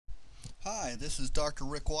Hi, this is Dr.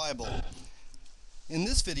 Rick Weible. In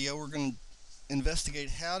this video, we're going to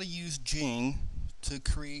investigate how to use Jing to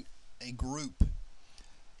create a group.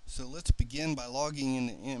 So let's begin by logging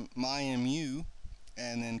into MyMU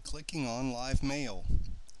and then clicking on Live Mail.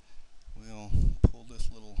 We'll pull this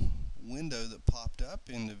little window that popped up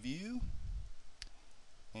into view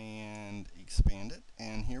and expand it.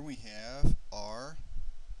 And here we have our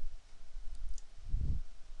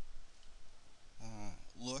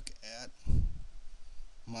look at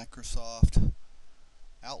Microsoft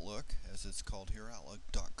Outlook, as it's called here,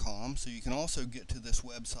 Outlook.com. So you can also get to this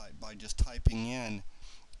website by just typing in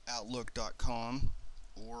Outlook.com,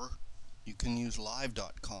 or you can use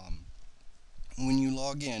Live.com. When you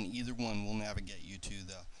log in, either one will navigate you to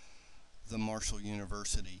the Marshall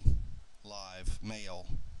University Live Mail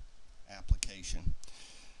application.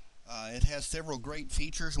 It has several great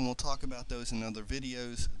features, and we'll talk about those in other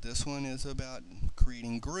videos. This one is about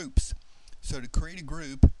creating groups. So to create a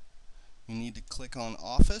group, you need to click on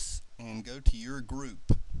Office and go to your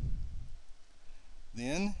group.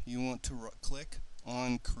 Then you want to click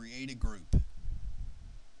on Create a Group.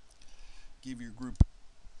 Give your group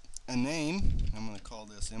a name. I'm going to call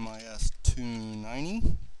this MIS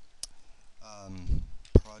 290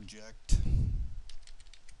 Project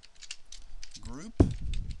Group.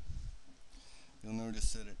 You'll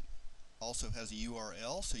notice that it also has a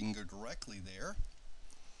URL, so you can go directly there.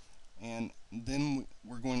 And then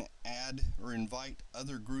we're going to add or invite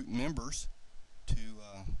other group members to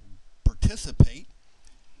participate.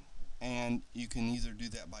 And you can either do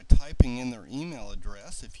that by typing in their email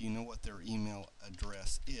address, if you know what their email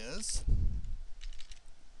address is.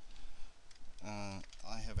 I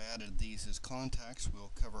have added these as contacts. We'll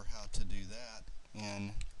cover how to do that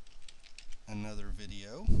in another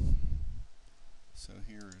video. So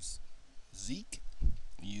here's Zeke,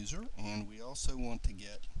 user, and we also want to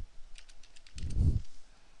get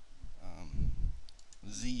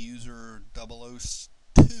zuser002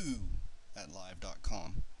 at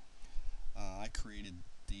live.com. I created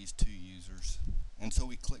these two users, and so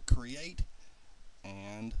we click create,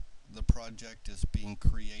 and the project is being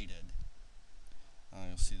created.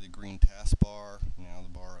 You'll see the green taskbar, now the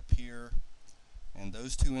bar up here, and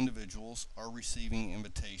those two individuals are receiving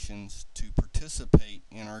invitations to participate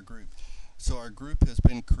in our group. So our group has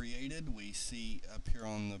been created. We see up here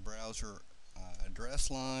on the browser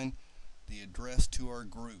address line the address to our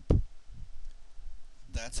group.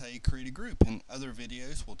 That's how you create a group. In other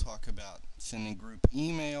videos, we'll talk about sending group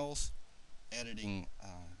emails, editing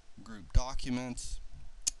group documents.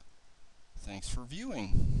 Thanks for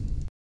viewing.